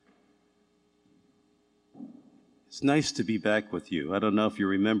It's nice to be back with you. I don't know if you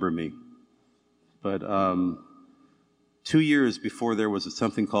remember me, but 2 years before there was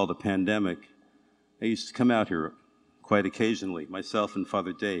something called a pandemic, I used to come out here quite occasionally, myself and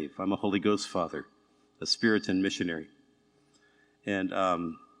Father Dave. I'm a Holy Ghost father, a Spiritan missionary. And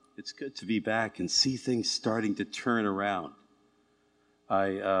it's good to be back and see things starting to turn around.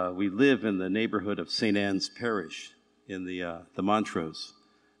 We live in the neighborhood of St. Anne's Parish in the Montrose,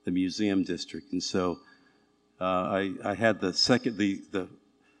 the museum district. And so I had the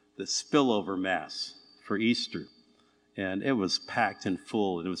spillover mass for Easter, and it was packed and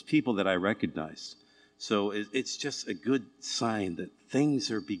full, and it was people that I recognized. So it's just a good sign that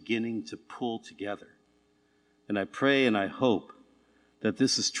things are beginning to pull together. And I pray and I hope that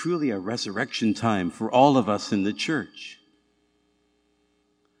this is truly a resurrection time for all of us in the church.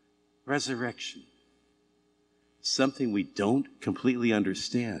 Resurrection. Something we don't completely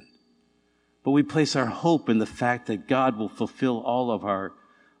understand. But we place our hope in the fact that God will fulfill all of our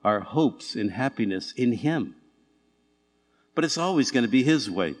hopes and happiness in Him. But it's always going to be His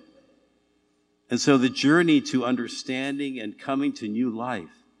way. And so the journey to understanding and coming to new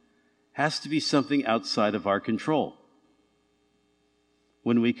life has to be something outside of our control.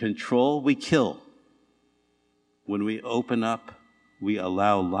 When we control, we kill. When we open up, we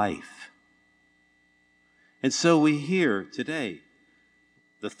allow life. And so we hear today,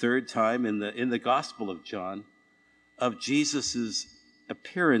 the third time in the Gospel of John, of Jesus'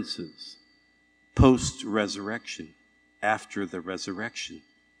 appearances post-resurrection, after the resurrection.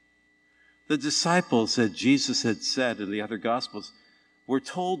 The disciples that Jesus had said in the other Gospels were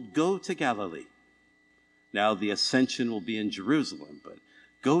told, go to Galilee. Now the ascension will be in Jerusalem, but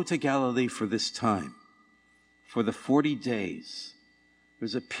go to Galilee for this time, for the 40 days.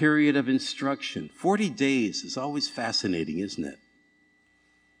 There's a period of instruction. 40 days is always fascinating, isn't it?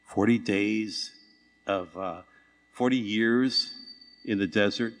 40 days of 40 years in the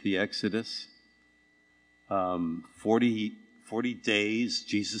desert, the Exodus. 40 days,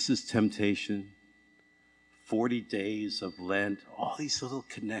 Jesus' temptation. 40 days of Lent. All these little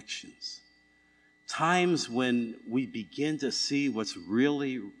connections. Times when we begin to see what's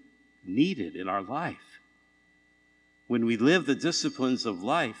really needed in our life. When we live the disciplines of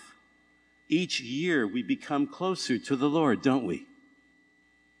life, each year we become closer to the Lord, don't we?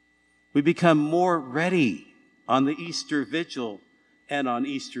 We become more ready on the Easter Vigil and on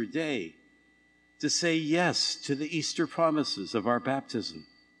Easter Day to say yes to the Easter promises of our baptism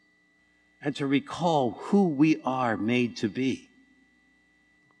and to recall who we are made to be.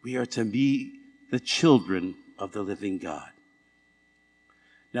 We are to be the children of the living God.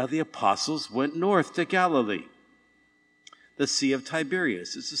 Now the apostles went north to Galilee. The Sea of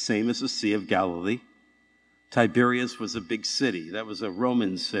Tiberias is the same as the Sea of Galilee. Tiberias was a big city. That was a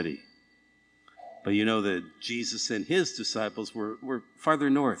Roman city. But you know that Jesus and his disciples were farther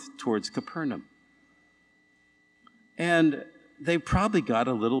north towards Capernaum. And they probably got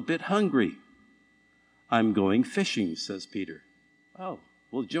a little bit hungry. I'm going fishing, says Peter. Oh,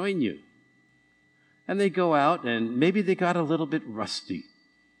 we'll join you. And they go out, and maybe they got a little bit rusty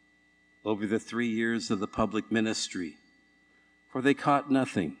over the 3 years of the public ministry, for they caught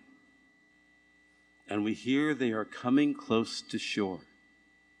nothing. And we hear they are coming close to shore.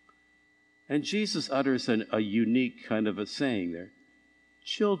 And Jesus utters a unique kind of a saying there.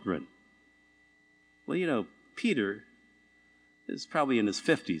 Children. Well, you know, Peter is probably in his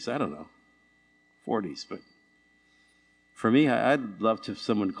 50s. I don't know. 40s. But for me, I'd love to have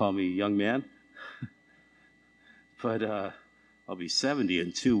someone call me young man. But I'll be 70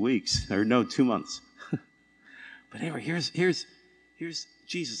 in 2 weeks. Or no, 2 months. But anyway, here's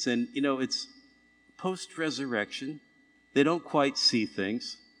Jesus. And, you know, it's post-resurrection. They don't quite see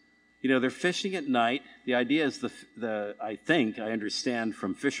things. You know, they're fishing at night. The idea is I understand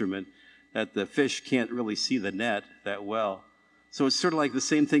from fishermen that the fish can't really see the net that well. So it's sort of like the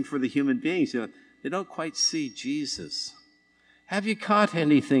same thing for the human beings. You know, they don't quite see Jesus. Have you caught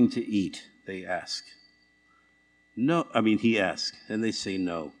anything to eat? They ask. No, he asks, and they say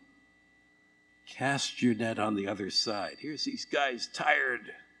no. Cast your net on the other side. Here's these guys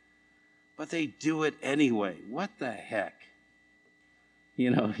tired, but they do it anyway. What the heck? You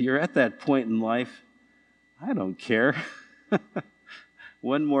know, you're at that point in life, I don't care.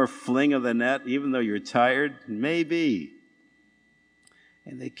 One more fling of the net, even though you're tired, maybe.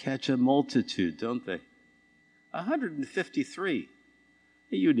 And they catch a multitude, don't they? 153,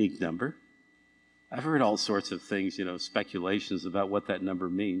 a unique number. I've heard all sorts of things, you know, speculations about what that number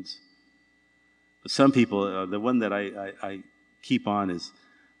means. But some people, the one that I keep on is,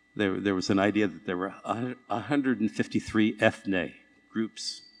 there was an idea that there were 153 ethne,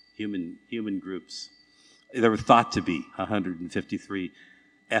 groups, human groups There were thought to be 153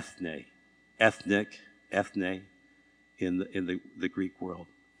 ethne in the Greek world.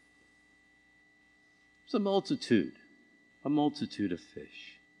 It's a multitude of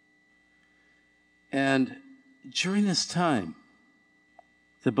fish. And during this time,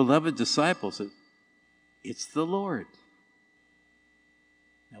 the beloved disciples said, it's the Lord.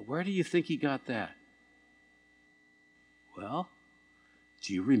 Now, where do you think he got that? Well,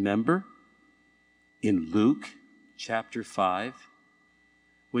 do you remember in Luke chapter 5,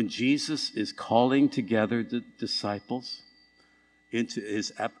 when Jesus is calling together the disciples into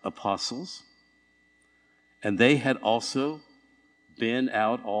his apostles, and they had also been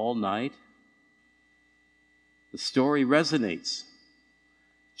out all night? The story resonates.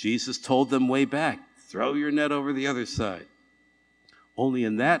 Jesus told them way back, throw your net over the other side. Only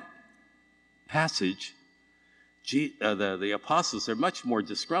in that passage, the apostles are much more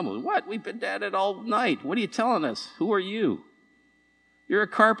disgruntled. What? We've been at it all night. What are you telling us? Who are you? You're a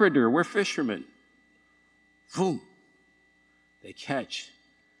carpenter. We're fishermen. Boom. They catch.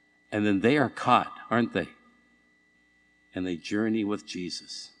 And then they are caught, aren't they? And they journey with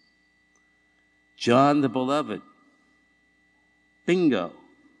Jesus. John the Beloved. Bingo.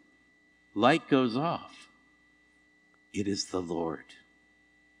 Light goes off. It is the Lord.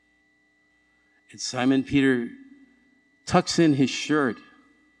 And Simon Peter tucks in his shirt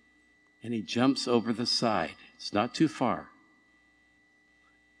and he jumps over the side. It's not too far.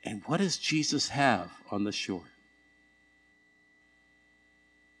 And what does Jesus have on the shore?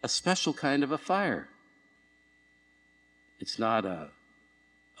 A special kind of a fire. It's not a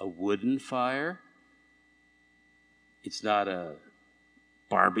wooden fire. It's not a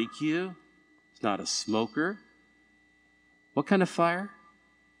barbecue. It's not a smoker. What kind of fire?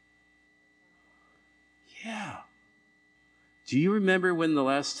 Yeah. Do you remember when the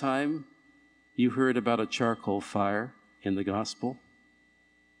last time you heard about a charcoal fire in the gospel?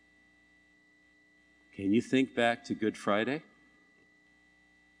 Can you think back to Good Friday?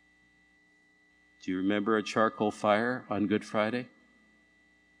 Do you remember a charcoal fire on Good Friday?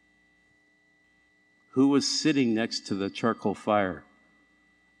 Who was sitting next to the charcoal fire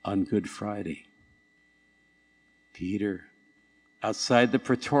on Good Friday? Peter. Outside the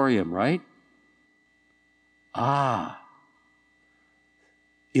praetorium, right?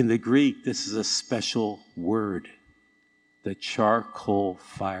 In the Greek, this is a special word. The charcoal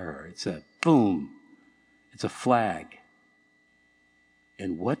fire. It's a boom. It's a flag.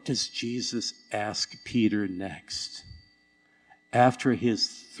 And what does Jesus ask Peter next? After his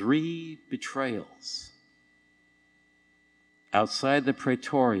 3 betrayals, outside the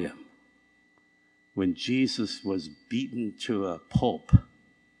praetorium, when Jesus was beaten to a pulp,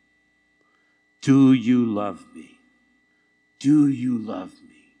 do you love me? Do you love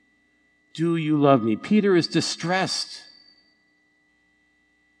me? Do you love me? Peter is distressed.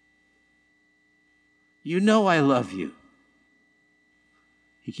 You know I love you.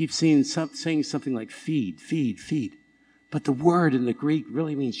 He keeps saying something like feed, feed, feed. But the word in the Greek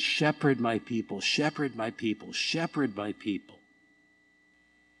really means shepherd my people, shepherd my people, shepherd my people.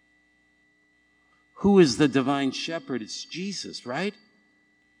 Who is the divine shepherd? It's Jesus, right?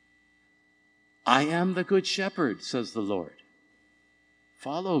 I am the good shepherd, says the Lord.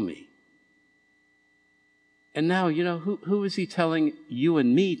 Follow me. And now, you know, who is he telling you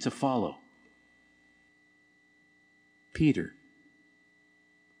and me to follow? Peter.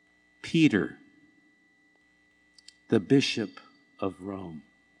 Peter, the Bishop of Rome.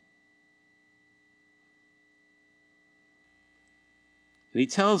 And he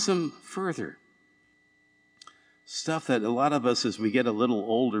tells them further, stuff that a lot of us, as we get a little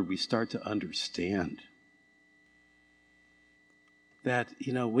older, we start to understand. That,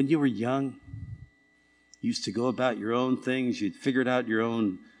 you know, when you were young, you used to go about your own things, you'd figured out your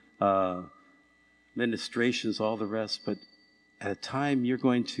own ministrations, all the rest, but at a time you're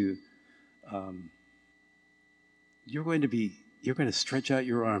going to stretch out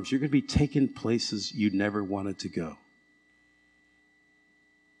your arms. You're going to be taken places you never wanted to go.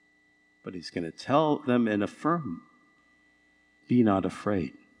 But he's going to tell them and affirm, be not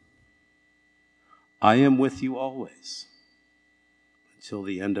afraid. I am with you always until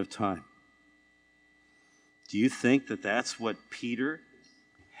the end of time. Do you think that that's what Peter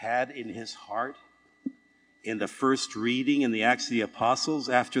had in his heart in the first reading in the Acts of the Apostles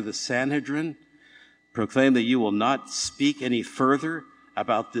after the Sanhedrin proclaimed that you will not speak any further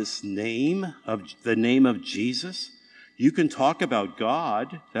about this name of the name of Jesus? You can talk about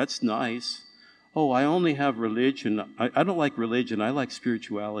God. That's nice. Oh, I only have religion. I don't like religion. I like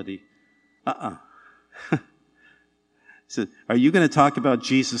spirituality. So, are you going to talk about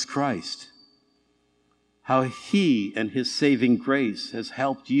Jesus Christ? how he and his saving grace has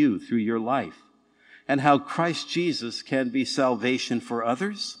helped you through your life, and how Christ Jesus can be salvation for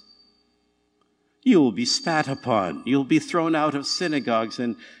others? You will be spat upon. You'll be thrown out of synagogues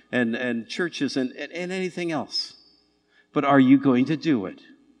and churches and anything else. But are you going to do it?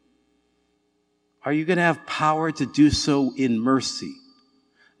 Are you going to have power to do so in mercy?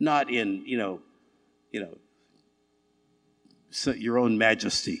 Not in, your own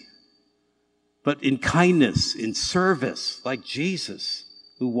majesty, but in kindness, in service, like Jesus,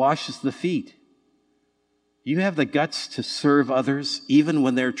 who washes the feet. You have the guts to serve others even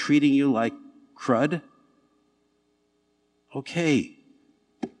when they're treating you like crud? Okay.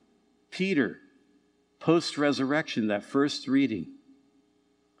 Peter, post-resurrection, that first reading,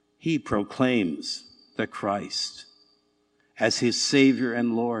 he proclaims the Christ as his Savior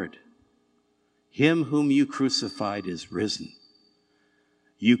and Lord. Him whom you crucified is risen.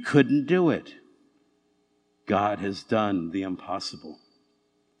 You couldn't do it. God has done the impossible.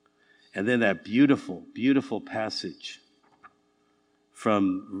 And then that beautiful, beautiful passage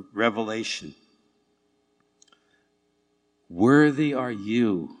from Revelation. Worthy are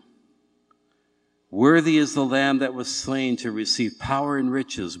you. Worthy is the Lamb that was slain to receive power and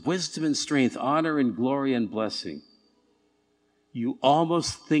riches, wisdom and strength, honor and glory and blessing. You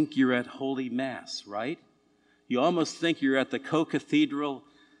almost think you're at Holy Mass, right? You almost think you're at the Co-Cathedral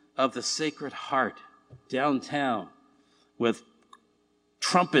of the Sacred Heart downtown with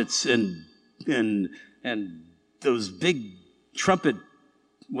trumpets and those big trumpet,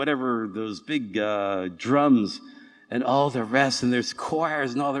 whatever, those big drums and all the rest, and there's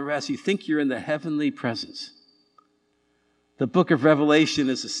choirs and all the rest. You think you're in the heavenly presence. The book of Revelation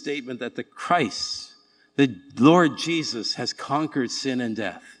is a statement that the Christ, the Lord Jesus, has conquered sin and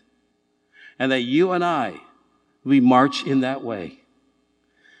death. And that you and I, we march in that way.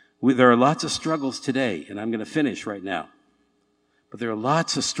 There are lots of struggles today, and I'm going to finish right now. But there are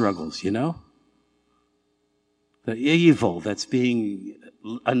lots of struggles, The evil that's being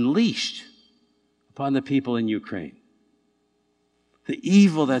unleashed upon the people in Ukraine. The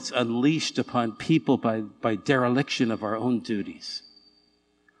evil that's unleashed upon people by dereliction of our own duties.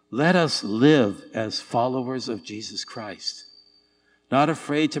 Let us live as followers of Jesus Christ, not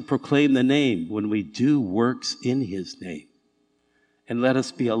afraid to proclaim the name when we do works in his name. And let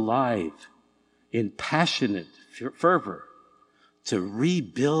us be alive in passionate fervor to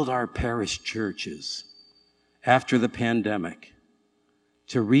rebuild our parish churches after the pandemic,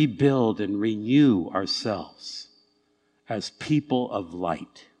 to rebuild and renew ourselves as people of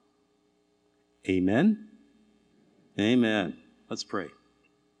light. Amen? Amen. Let's pray.